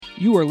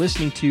You are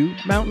listening to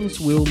Mountains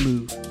Will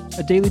Move,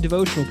 a daily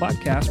devotional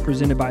podcast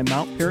presented by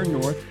Mount Paran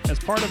North as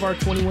part of our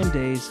 21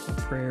 days of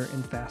prayer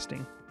and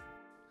fasting.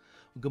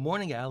 Good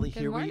morning, Allie. Good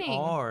Here morning. we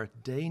are,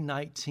 day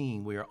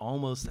 19. We are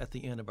almost at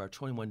the end of our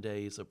 21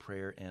 days of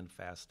prayer and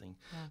fasting.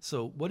 Yeah.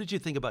 So what did you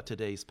think about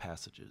today's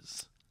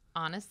passages?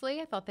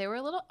 Honestly, I thought they were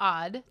a little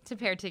odd to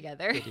pair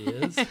together. It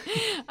is.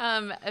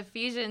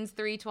 Ephesians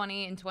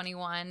 3:20 and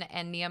 21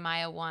 and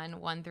Nehemiah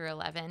 1 through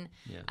 11.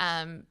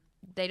 Yes.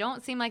 They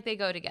don't seem like they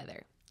go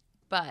together.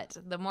 But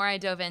the more I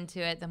dove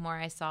into it, the more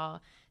I saw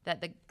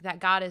that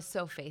God is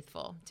so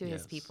faithful to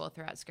his Yes. people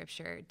throughout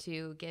Scripture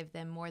to give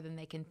them more than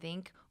they can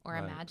think or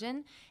Right.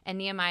 imagine. And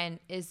Nehemiah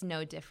is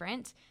no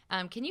different.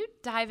 Can you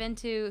dive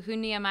into who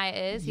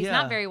Nehemiah is? He's Yeah.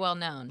 not very well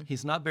known.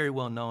 He's not very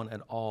well known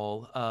at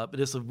all, but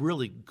it's a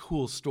really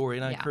cool story,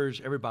 and I Yeah. encourage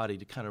everybody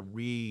to kind of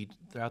read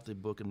throughout the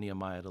book of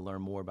Nehemiah to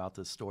learn more about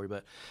this story.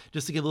 But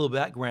just to give a little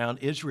background,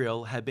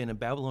 Israel had been in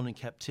Babylonian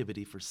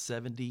captivity for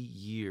 70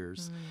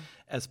 years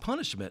as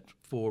punishment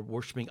for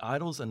worshiping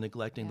idols and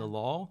neglecting the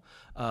law.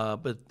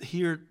 But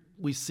here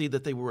we see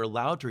that they were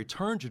allowed to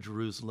return to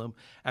Jerusalem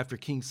after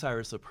King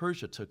Cyrus of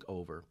Persia took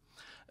over,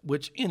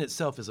 which in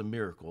itself is a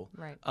miracle.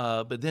 Right.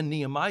 But then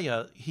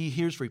Nehemiah, he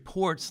hears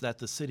reports that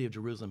the city of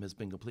Jerusalem has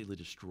been completely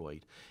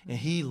destroyed, and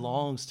he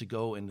longs to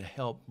go and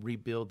help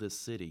rebuild this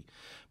city.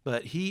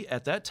 But he,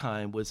 at that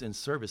time, was in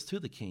service to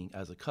the king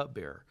as a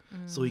cupbearer,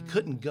 so he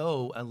couldn't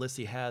go unless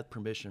he had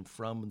permission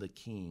from the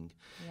king.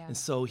 Yeah. And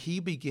so he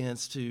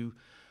begins to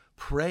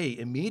pray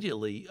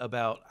immediately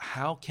about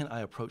how can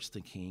I approach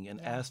the king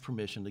and ask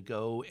permission to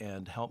go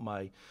and help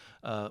my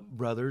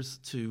brothers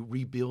to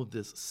rebuild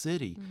this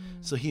city.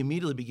 So he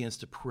immediately begins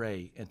to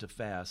pray and to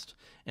fast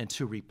and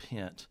to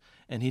repent.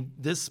 And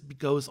this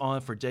goes on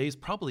for days,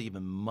 probably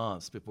even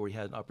months, before he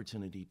had an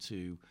opportunity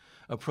to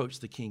approach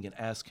the king and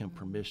ask him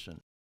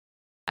permission.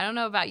 I don't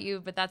know about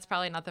you, but that's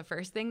probably not the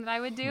first thing that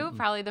I would do.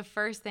 Probably the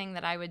first thing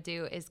that I would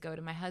do is go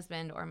to my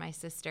husband or my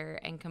sister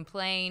and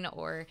complain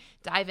or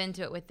dive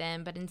into it with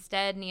them. But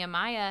instead,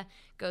 Nehemiah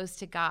goes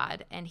to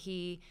God and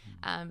he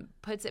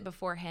puts it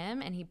before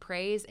him and he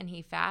prays and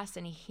he fasts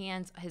and he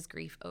hands his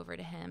grief over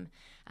to him.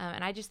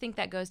 And I just think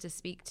that goes to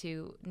speak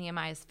to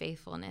Nehemiah's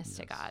faithfulness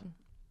to God.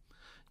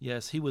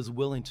 Yes, he was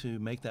willing to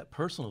make that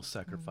personal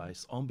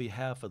sacrifice on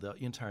behalf of the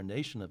entire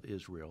nation of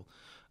Israel.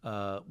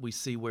 We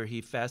see where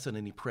he fasted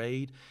and he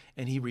prayed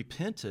and he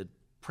repented,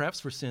 perhaps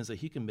for sins that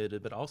he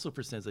committed, but also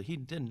for sins that he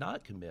did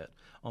not commit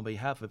on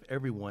behalf of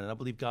everyone. And I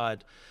believe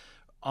God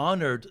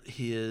honored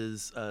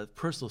his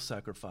personal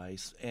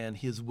sacrifice and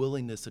his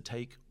willingness to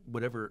take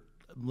whatever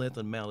length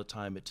and amount of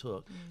time it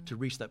took to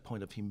reach that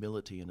point of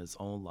humility in his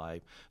own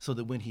life, so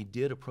that when he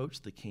did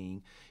approach the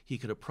king, he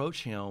could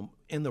approach him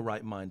in the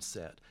right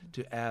mindset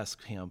to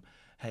ask him,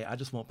 hey, I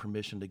just want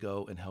permission to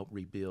go and help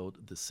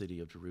rebuild the city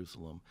of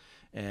Jerusalem.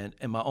 And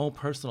in my own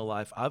personal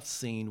life, I've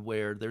seen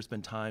where there's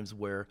been times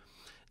where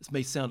this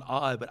may sound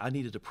odd, but I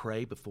needed to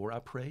pray before I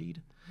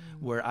prayed,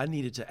 where I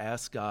needed to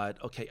ask God,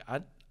 okay,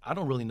 I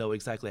don't really know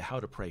exactly how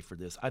to pray for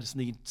this. I just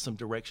need some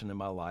direction in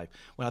my life.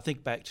 When I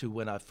think back to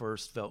when I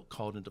first felt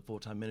called into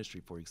full-time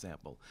ministry, for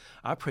example,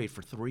 I prayed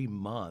for 3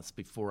 months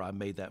before I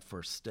made that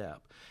first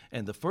step.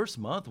 And the first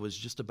month was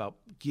just about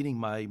getting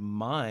my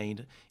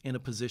mind in a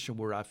position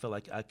where I felt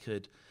like I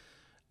could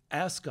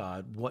ask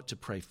God what to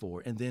pray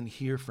for and then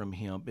hear from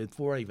him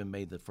before I even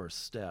made the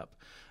first step.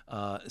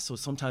 So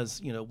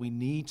sometimes, we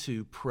need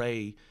to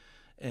pray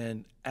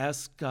and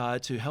ask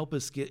God to help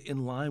us get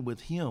in line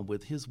with him,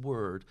 with his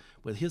word,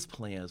 with his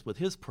plans, with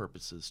his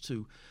purposes,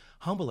 to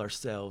humble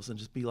ourselves and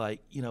just be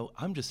like,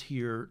 I'm just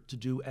here to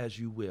do as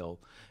you will.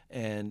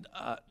 And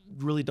I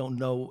really don't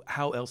know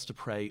how else to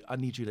pray. I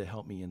need you to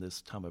help me in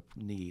this time of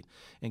need.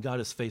 And God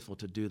is faithful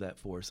to do that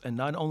for us. And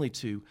not only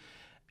to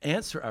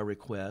answer our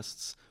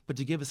requests, but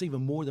to give us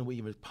even more than we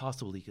even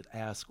possibly could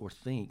ask or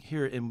think.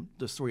 Here in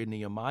the story of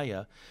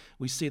Nehemiah,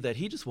 we see that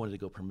he just wanted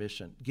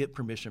to get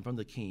permission from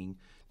the king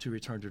to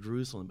return to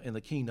Jerusalem. And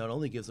the king not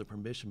only gives him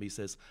permission, but he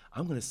says,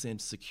 I'm going to send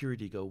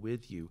security to go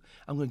with you.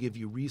 I'm going to give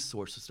you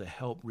resources to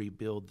help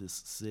rebuild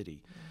this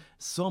city.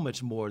 So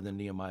much more than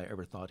Nehemiah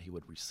ever thought he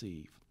would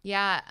receive.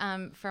 Yeah,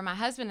 for my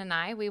husband and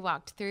I, we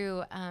walked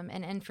through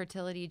an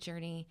infertility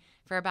journey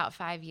for about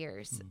 5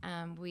 years.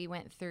 We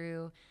went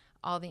through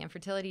all the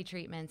infertility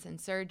treatments and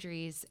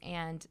surgeries,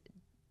 and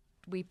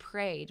we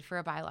prayed for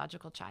a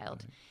biological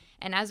child.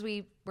 And as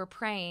we were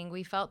praying,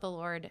 we felt the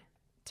Lord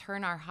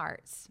turn our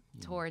hearts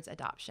towards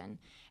adoption.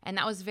 And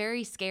that was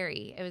very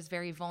scary. It was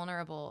very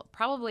vulnerable,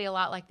 probably a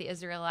lot like the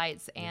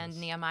Israelites and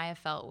Nehemiah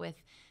felt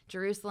with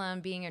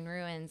Jerusalem being in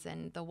ruins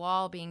and the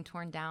wall being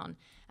torn down.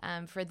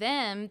 For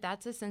them,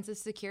 that's a sense of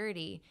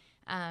security.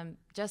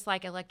 Just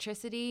like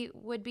electricity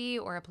would be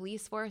or a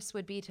police force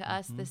would be to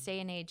us this day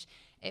and age,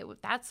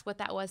 that's what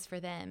that was for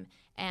them.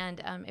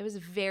 And it was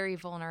very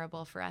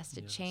vulnerable for us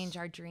to change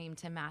our dream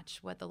to match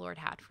what the Lord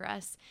had for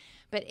us.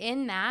 But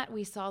in that,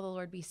 we saw the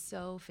Lord be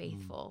so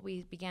faithful.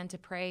 We began to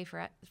pray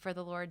for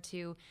the Lord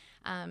to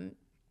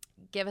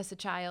give us a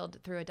child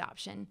through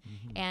adoption.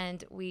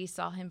 And we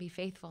saw him be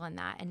faithful in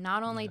that. And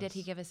not only did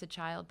he give us a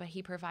child, but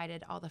he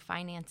provided all the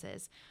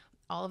finances,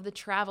 all of the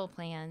travel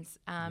plans,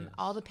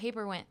 all the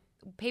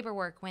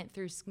paperwork went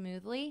through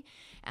smoothly.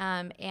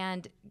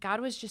 And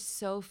God was just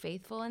so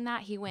faithful in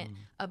that. He went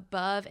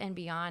above and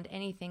beyond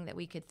anything that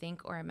we could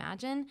think or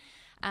imagine.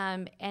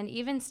 And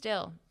even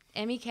still,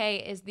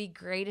 MEK is the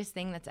greatest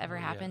thing that's ever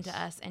happened to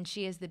us, and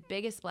she is the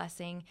biggest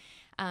blessing,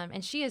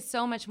 and she is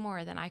so much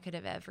more than I could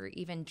have ever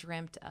even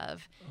dreamt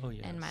of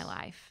in my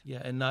life.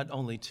 Yeah, and not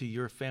only to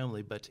your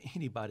family, but to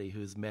anybody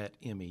who's met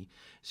Emmy.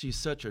 She's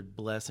such a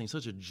blessing,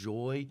 such a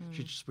joy.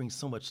 She just brings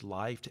so much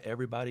life to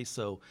everybody.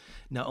 So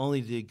not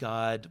only did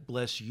God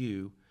bless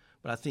you,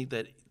 but I think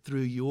that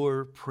through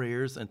your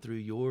prayers and through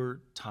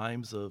your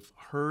times of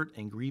hurt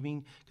and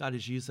grieving, God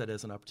has used that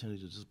as an opportunity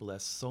to just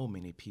bless so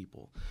many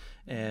people.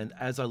 And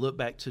as I look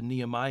back to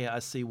Nehemiah, I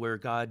see where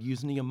God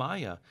used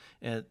Nehemiah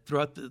and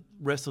throughout the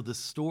rest of the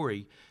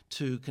story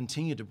to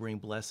continue to bring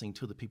blessing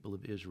to the people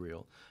of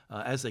Israel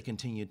as they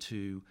continue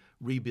to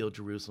rebuild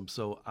Jerusalem.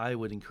 So I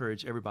would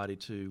encourage everybody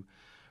to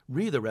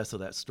read the rest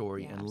of that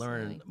story and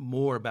learn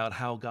more about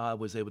how God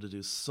was able to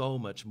do so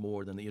much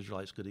more than the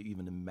Israelites could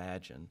even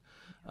imagine,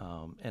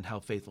 and how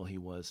faithful he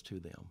was to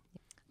them.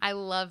 I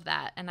love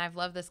that, and I've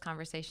loved this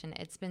conversation.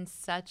 It's been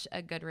such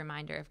a good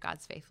reminder of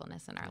God's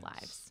faithfulness in our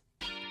lives.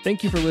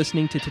 Thank you for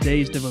listening to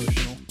today's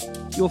devotional.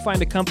 You'll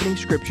find accompanying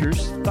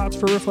scriptures, thoughts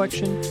for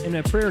reflection, and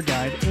a prayer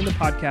guide in the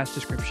podcast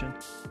description,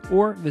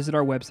 or visit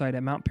our website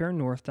at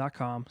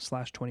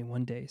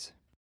mountparannorth.com/21days.